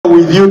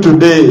with you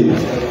today.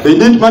 They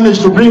didn't manage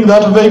to bring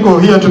that vehicle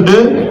here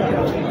today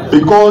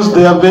because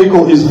their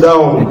vehicle is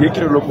down.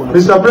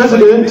 Mr.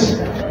 President,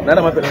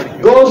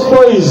 those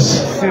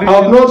boys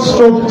have not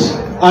stopped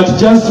at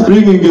just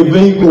bringing a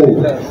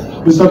vehicle.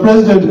 Mr.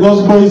 President,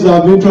 those boys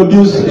have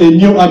introduced a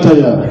new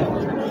attire.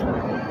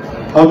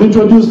 Have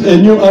introduced a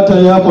new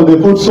attire for the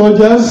foot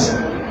soldiers.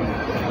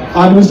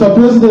 And Mr.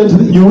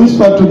 President, you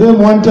whispered to them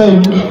one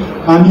time,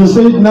 and you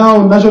said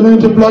now National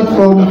Unity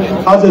Platform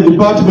has a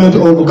department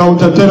of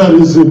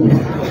counter-terrorism.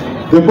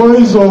 The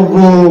boys of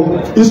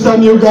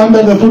Eastern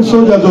Uganda, the foot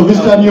soldiers of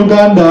Eastern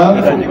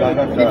Uganda,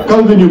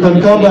 Calvin, you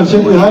can come and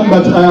shake the hand,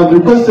 but I have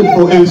requested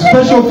for a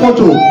special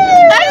photo.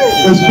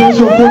 A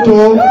special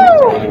photo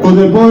for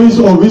the boys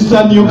of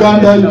Eastern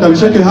Uganda. You can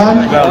shake a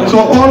hand. So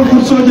all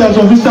foot soldiers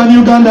of Eastern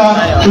Uganda,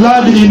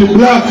 clad in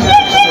black,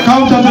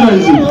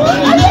 counter-terrorism.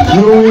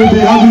 You will be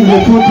having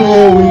a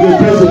photo with the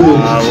president.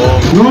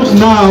 Not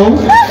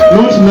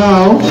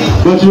now,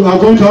 but you are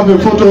going to have a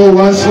photo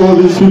once all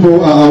these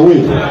people are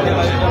away.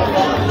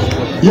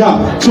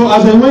 Yeah, so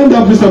as I wind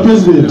up, Mr.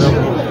 President,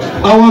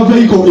 our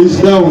vehicle is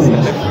down.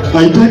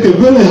 I take a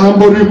very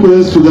humble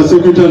request to the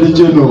Secretary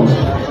General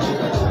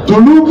to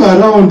look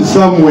around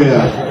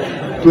somewhere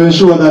to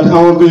ensure that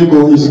our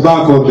vehicle is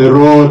back on the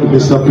road.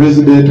 Mr.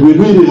 President, we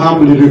really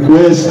humbly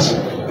request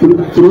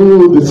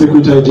through the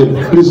Secretary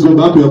General. Please go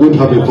back, we are going to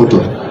have a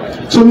photo.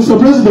 So Mr.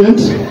 President,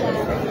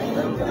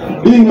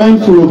 being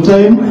mindful of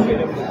time,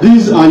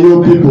 these are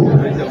your people.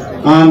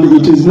 And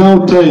it is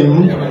now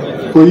time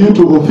for you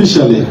to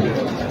officially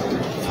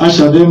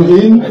usher them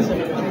in.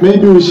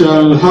 Maybe we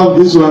shall have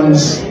these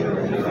ones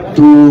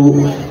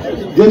to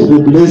get the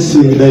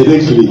blessing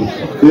directly.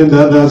 Then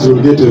the others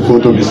will get a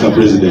photo, Mr.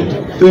 President.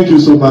 Thank you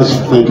so much,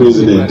 my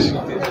President.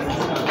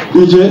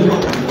 DJ.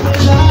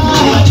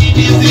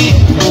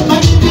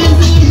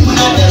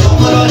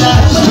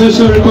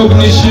 Special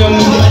recognition,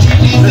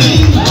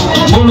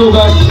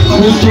 Olowoza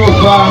Tebegase.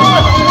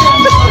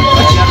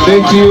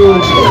 Thank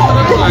you.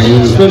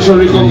 Special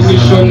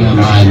recognition,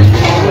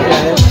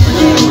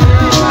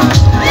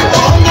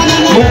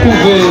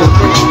 Bobi.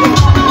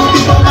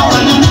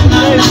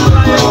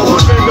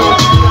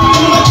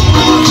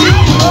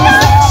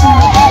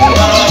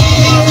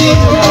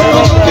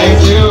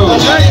 Thank you.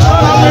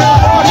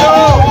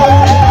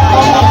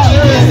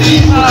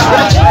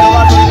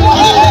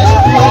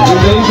 In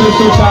the interest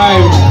of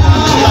time,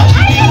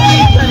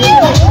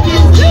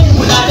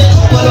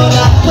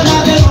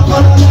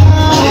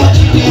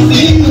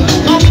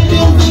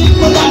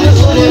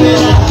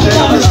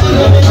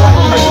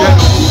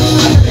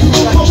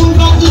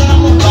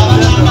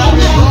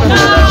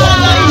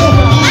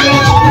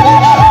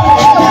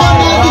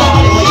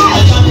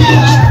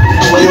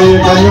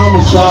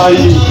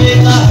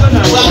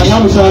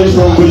 Kanyamusai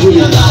from Bobi.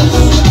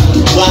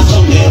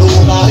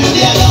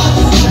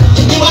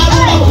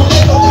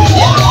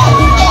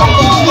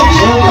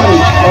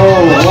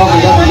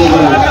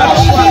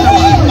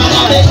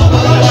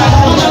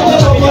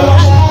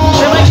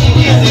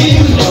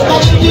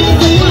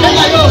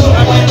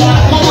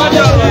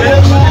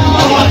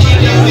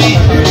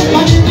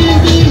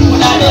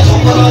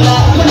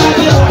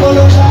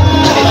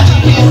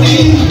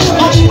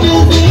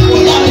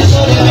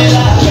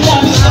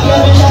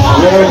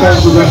 Welcome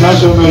to the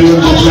National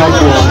Unity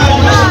Platform.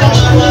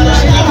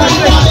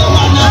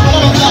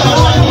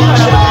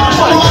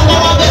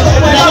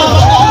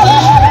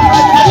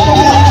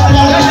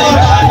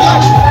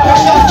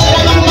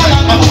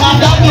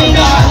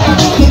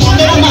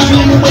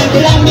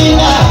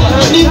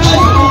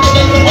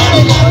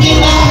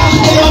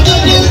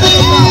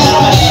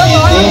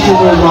 Thank you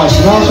very much.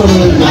 National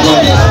Unity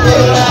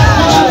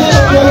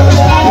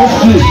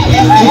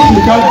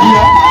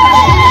Platform.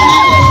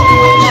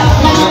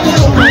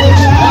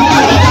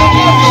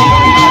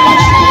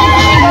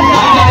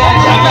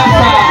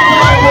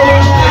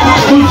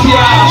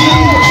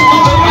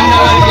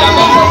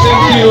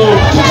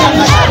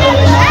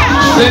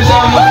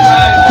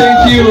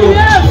 Thank you.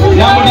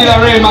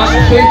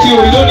 Thank you.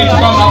 You don't need to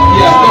come up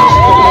here.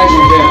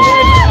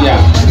 Yeah.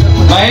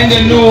 Maende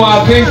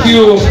Noah, thank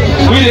you.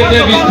 Willie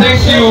David,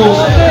 thank you.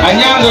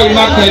 Anyango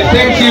Immaculate,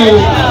 thank you.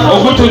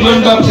 Ogutu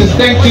John Baptist,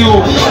 thank you.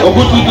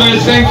 Ogutu Joel,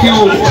 thank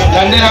you.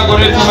 Kandera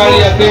Goretu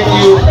Maria, thank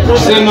you.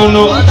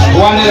 Senono,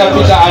 Wanera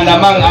Peter, and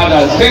among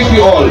others. Thank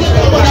you all.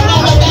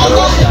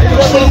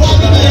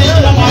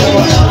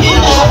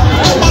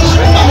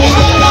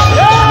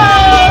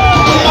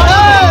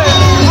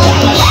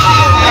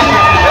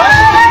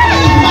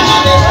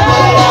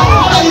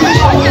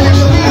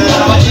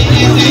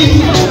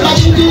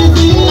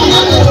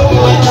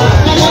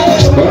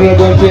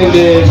 Honorable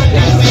Tende,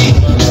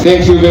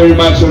 thank you very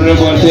much,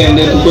 Honorable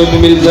Tende. Because we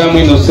made some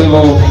in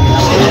several,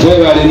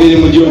 where are the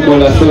minimum job for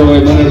the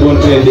Honorable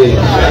Tende.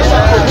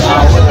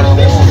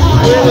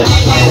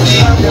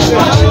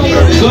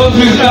 Those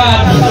with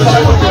that,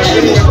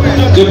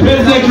 the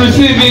president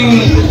receiving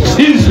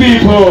his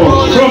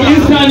people from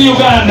Eastern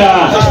Uganda.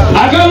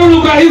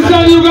 Agaruka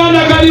Eastern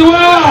Uganda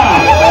Kaliwa.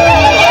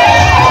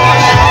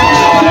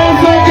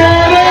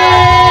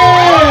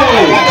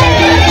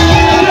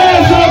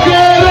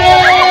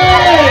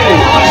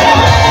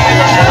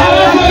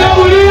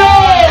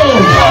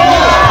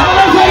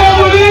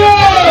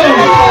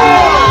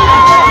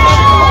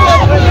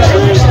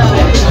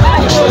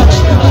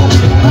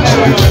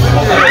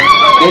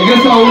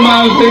 Egesa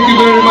woman, thank you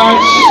very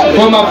much.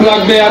 Former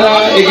flag bearer,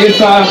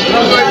 Egesa.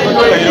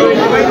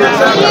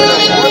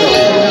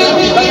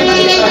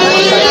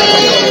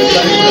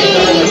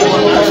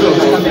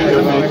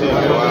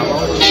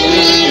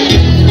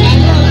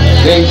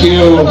 Thank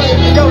you.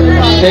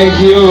 Thank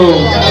you.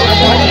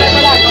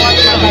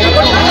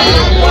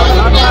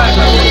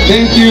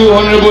 Thank you,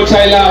 Honorable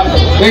Tyler.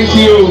 Thank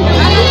you.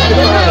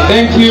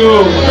 Thank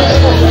you.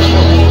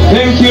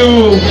 Thank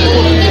you.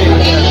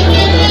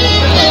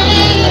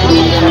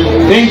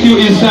 Thank you,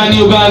 Eastern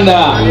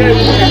Uganda.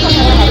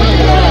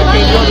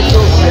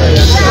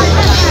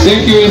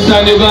 Thank you,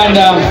 Eastern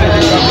Uganda.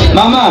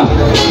 Mama,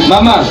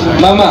 mama,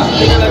 mama,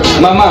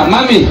 mama,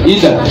 mommy,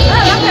 Ida,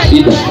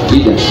 Ida,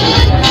 Ida,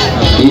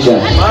 Ida,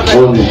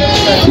 only.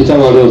 Ida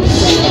Waros.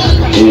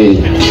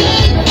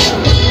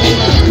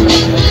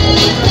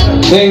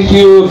 Thank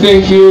you,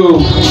 thank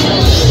you.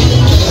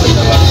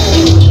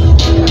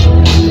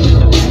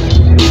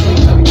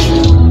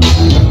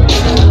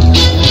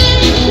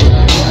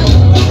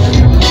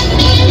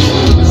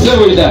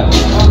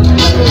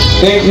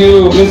 Thank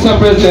you, Mr.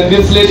 President.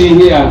 This lady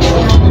here,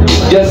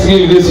 just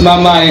give this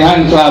mama a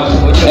hand clap,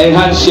 a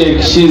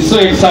handshake. She's so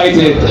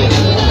excited.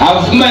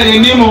 I've met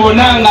him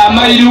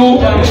Ngamairu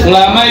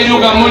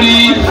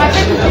Gamuri.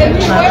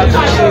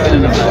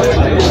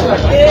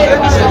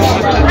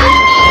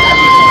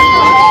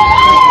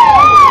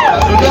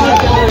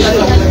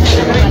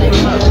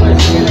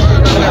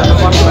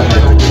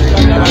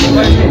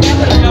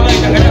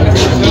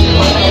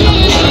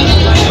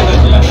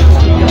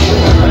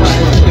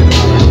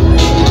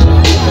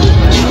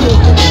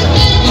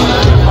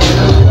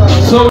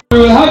 So we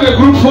will have a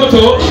group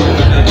photo.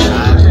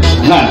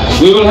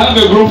 We will have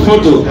a group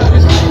photo,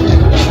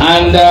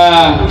 and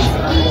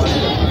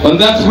on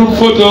that group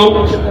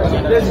photo,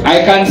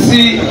 I can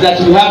see that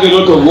we have a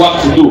lot of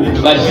work to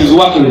do, but it is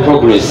work in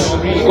progress.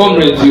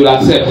 Comrades, you will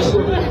accept.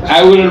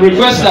 I will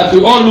request that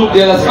we all look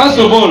there. First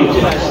of all,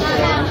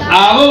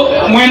 abo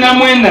mwena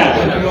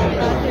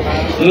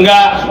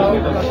nga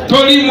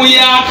toli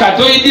muyaka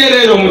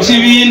toiderero mu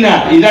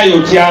kibiina era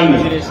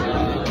yotyame.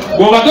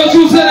 Bwoba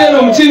tokyuse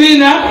leero mu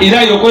kibiina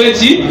era yokole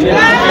ki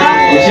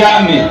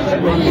otyame.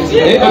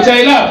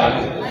 Ochaila,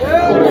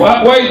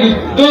 why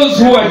those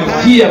who are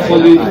here for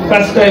the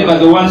first time are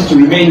the ones to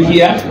remain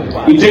here.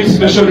 We take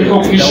special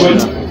recognition,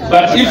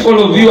 but if all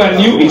of you are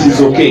new, it is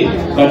okay.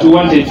 But we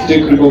wanted to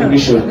take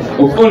recognition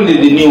of only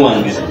the new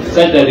ones,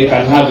 such that they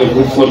can have a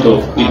good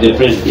photo with the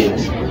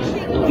president.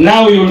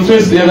 Now we will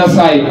face the other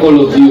side, all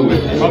of you.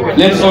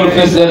 Let's all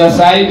face the other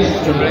side.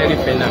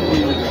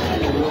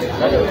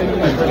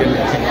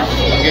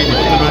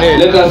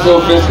 Let us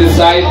all face this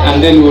side,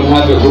 and then we will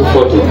have a good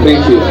photo.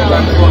 Thank you.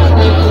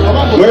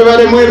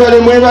 Muevale,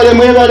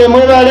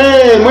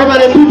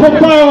 people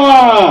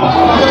power!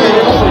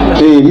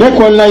 Hey, make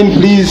one line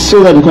please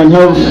so that we can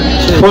have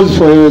pose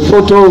for a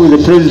photo with the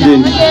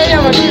president.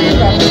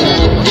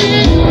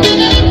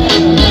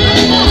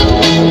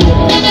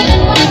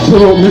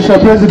 So, Mr.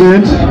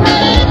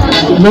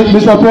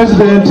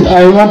 President,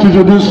 I want to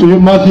introduce to you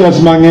Matthias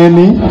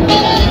Mangeni.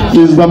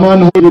 He's the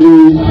man who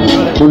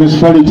the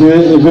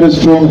municipality, a very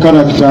strong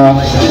character.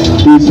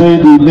 He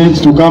said he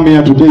needs to come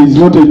here today. He's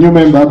not a new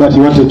member, but he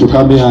wanted to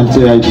come here and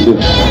say hi today.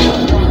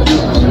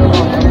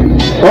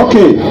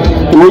 Okay,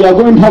 we are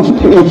going to have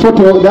a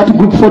photo, that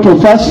group photo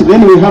first,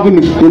 then we have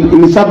in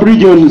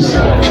sub-regions.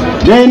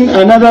 Then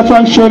another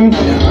function,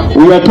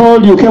 we are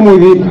told you came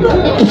with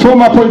the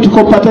former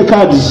political party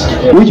cards,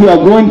 which we are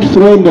going to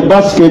throw in the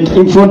basket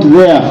in front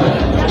there.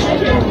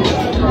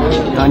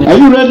 Are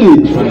you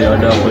ready?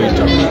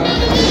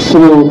 So,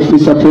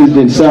 Mr.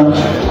 President, sir,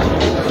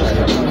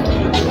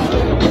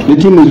 the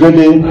team is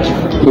ready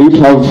for you to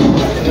have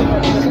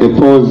a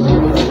pause.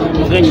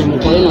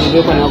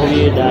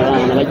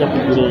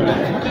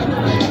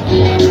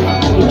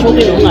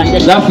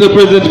 That's the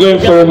president going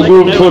for a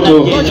group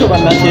photo.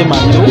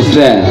 It's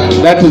there.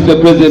 That is the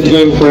president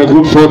going for a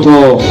group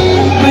photo.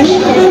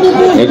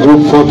 A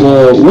group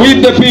photo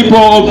with the people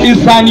of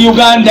Eastern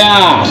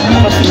Uganda,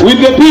 with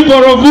the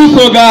people of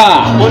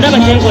Busoga.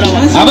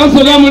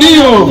 Abasoga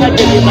mulio.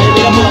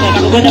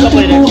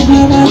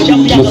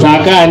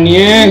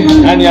 Musakanye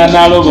ani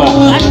analoba.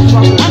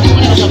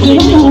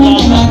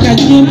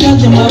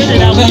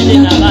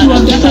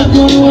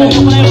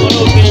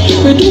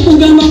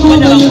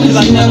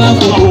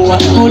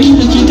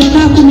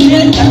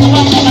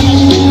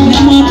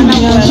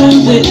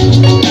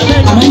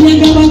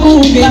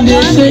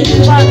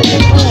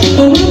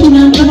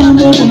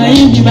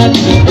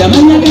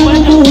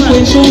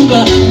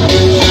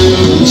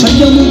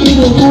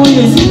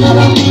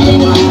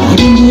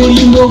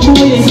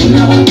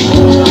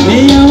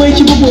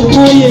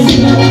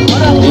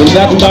 In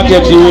that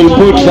bucket you will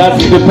put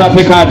the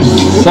party cards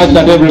such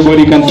that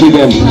everybody can see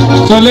them.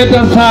 So let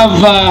us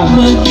have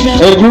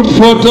a group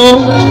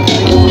photo.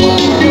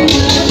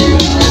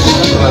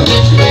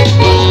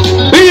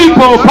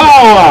 People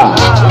power,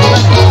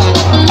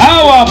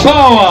 our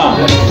power,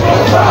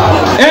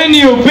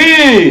 NUP,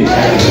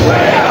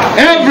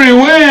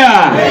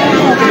 everywhere.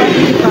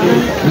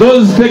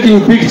 Those who's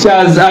taking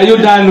pictures, are you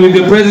done with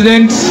the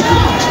president?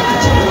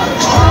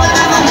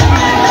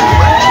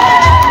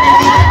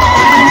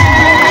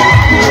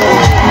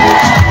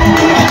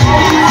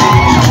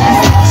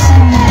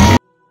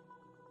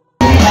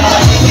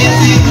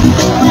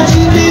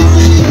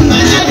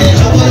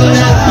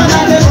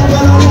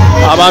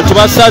 Abantu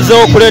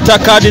basazeewo okuleeta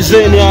kaadi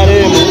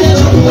z'NRM.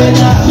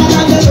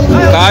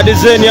 Kaadi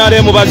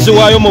z'NRM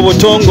baziwaayo mu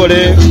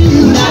butongole.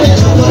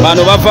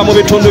 Bano bava mu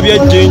bitundu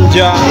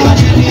by'ejjinja.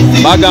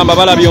 Bagamba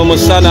balabye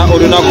omusana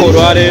olunaku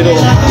olwaleero.